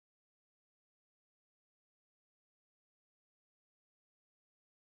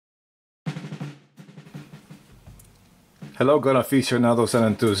Hello gun aficionados and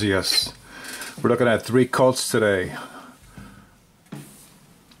enthusiasts. We're looking at 3 Colts today.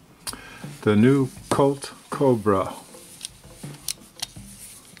 The new Colt Cobra.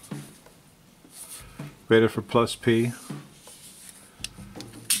 Rated for plus P.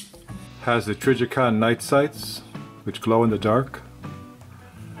 Has the Trijicon night sights, which glow in the dark.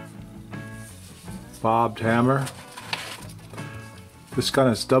 Bobbed hammer. This gun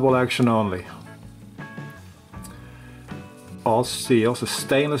is double action only. All steel. It's a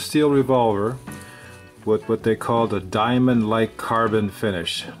stainless steel revolver with what they call the diamond-like carbon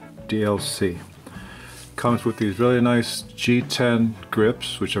finish, DLC. Comes with these really nice G10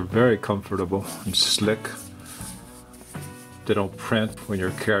 grips, which are very comfortable and slick. They don't print when you're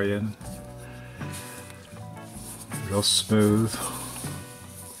carrying. Real smooth.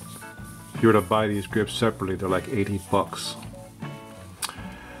 If you were to buy these grips separately, they're like 80 bucks.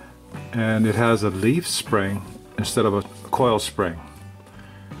 And it has a leaf spring instead of a coil spring.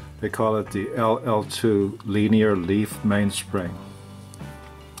 They call it the LL2 linear leaf mainspring.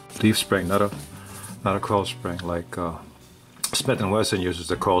 Leaf spring, not a coil spring like Smith & Wesson uses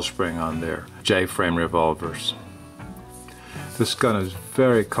the coil spring on their J-frame revolvers. This gun is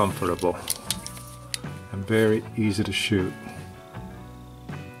very comfortable and very easy to shoot.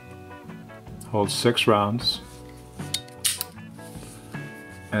 Holds 6 rounds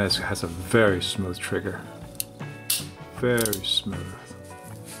and it has a very smooth trigger. Very smooth.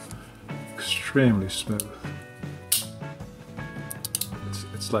 Extremely smooth.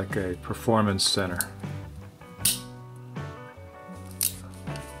 It's like a performance center.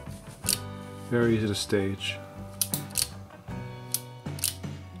 Very easy to stage.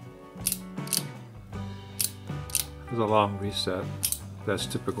 There's a long reset. That's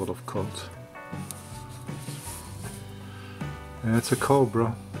typical of Colt. And it's a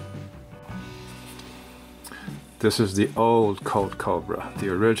Cobra. This is the old Colt Cobra, the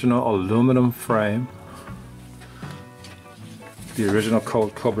original aluminum frame. The original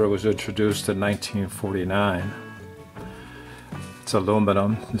Colt Cobra was introduced in 1949. It's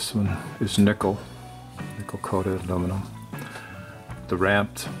aluminum. This one is nickel coated aluminum. The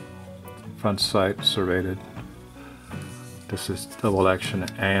ramped front sight serrated. This is double action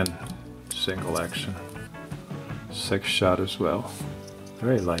and single action. 6 shot as well.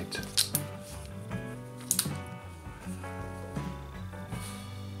 Very light.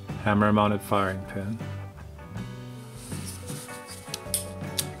 Hammer mounted firing pin.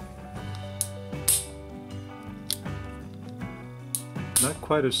 Not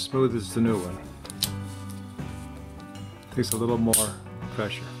quite as smooth as the new one. Takes a little more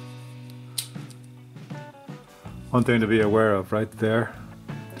pressure. One thing to be aware of right there,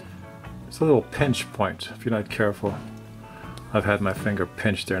 it's a little pinch point if you're not careful. I've had my finger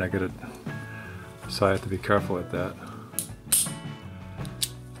pinched there and I get it, so I have to be careful with that.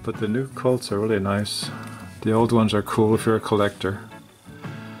 But the new Colts are really nice. The old ones are cool if you're a collector.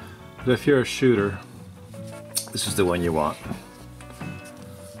 But if you're a shooter, this is the one you want.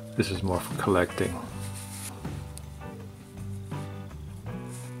 This is more for collecting.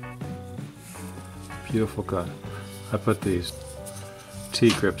 Beautiful gun. I put these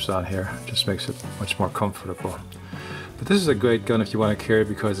T-grips on here. Just makes it much more comfortable. But this is a great gun if you want to carry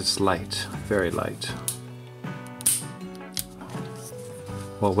because it's light. Very light.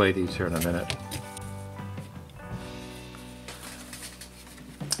 We'll weigh these here in a minute.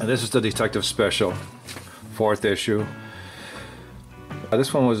 And this is the Detective Special, 4th issue.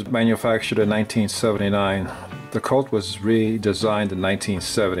 This one was manufactured in 1979. The Colt was redesigned in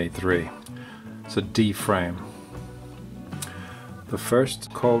 1973. It's a D frame. The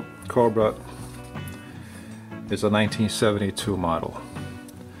first Colt Cobra is a 1972 model.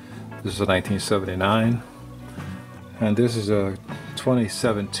 This is a 1979. And this is a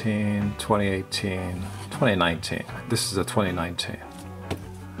 2017, 2018, 2019. This is a 2019.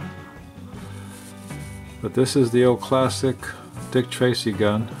 But this is the old classic Dick Tracy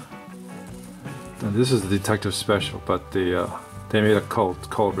gun. And this is the Detective Special, but they made a Colt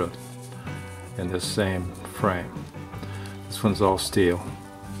Cobra in this same frame. This one's all steel.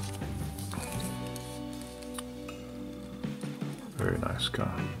 Very nice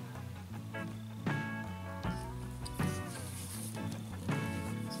gun.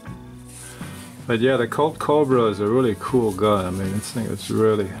 But yeah, the Colt Cobra is a really cool gun. I mean, this thing is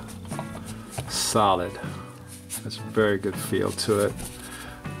really solid. It's a very good feel to it.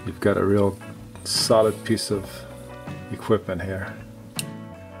 You've got a real solid piece of equipment here.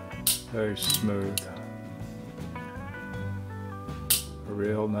 Very smooth. A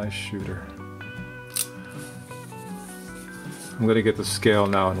real nice shooter. I'm going to get the scale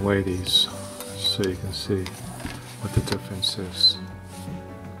now and weigh these so you can see what the difference is.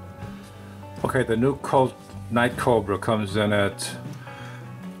 Okay, the new COLT Night Cobra comes in at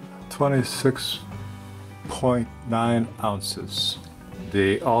 26.9 ounces.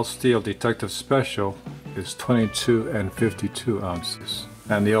 The all steel Detective Special is 22 and 52 ounces.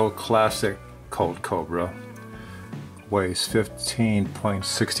 And the old classic COLT Cobra weighs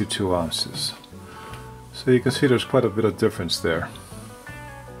 15.62 ounces. So you can see there's quite a bit of difference there.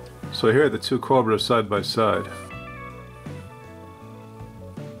 So here are the two Cobras side by side.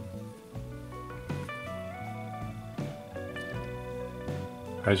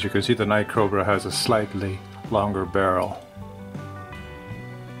 As you can see, the Night Cobra has a slightly longer barrel.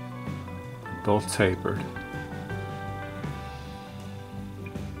 Both tapered.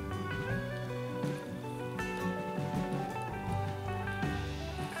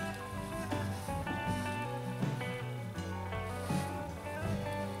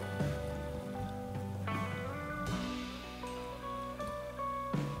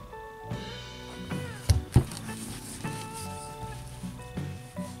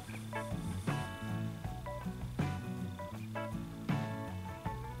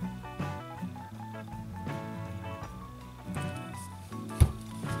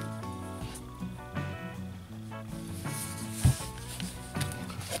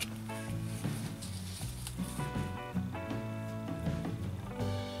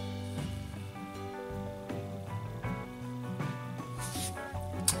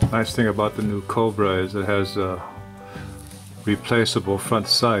 Nice thing about the new Cobra is it has replaceable front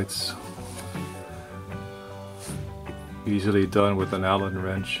sights, easily done with an Allen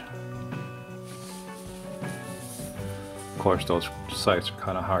wrench. Of course, those sights are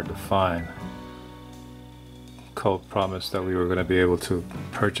kind of hard to find. COLT promised that we were going to be able to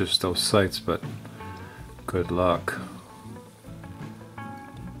purchase those sights, but good luck.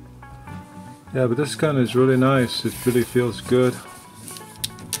 Yeah, but this gun is really nice. It really feels good.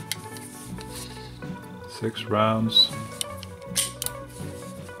 6 rounds.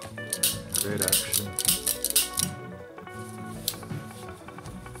 Great action.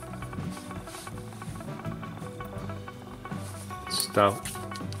 Stout.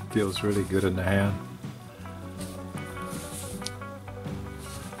 Feels really good in the hand.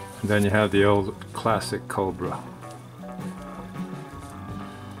 And then you have the old classic Cobra.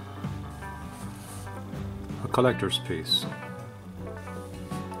 A collector's piece.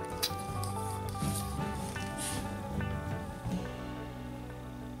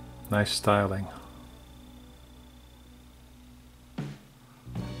 Nice styling.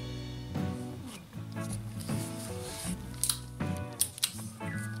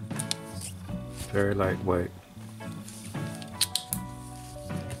 Very lightweight.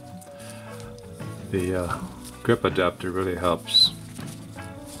 The grip adapter really helps.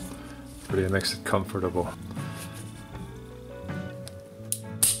 Really makes it comfortable.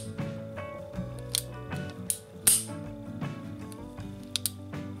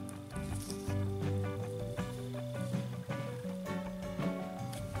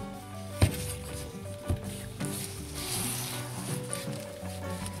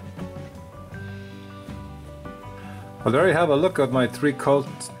 Well, there you have a look at my 3 COLT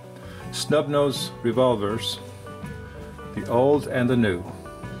snub-nose revolvers, the old and the new.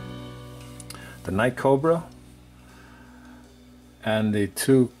 The Night Cobra and the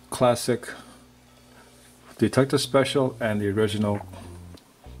 2 classic Detective Special and the original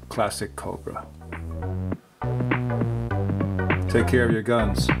classic Cobra. Take care of your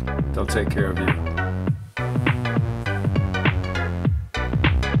guns, they'll take care of you.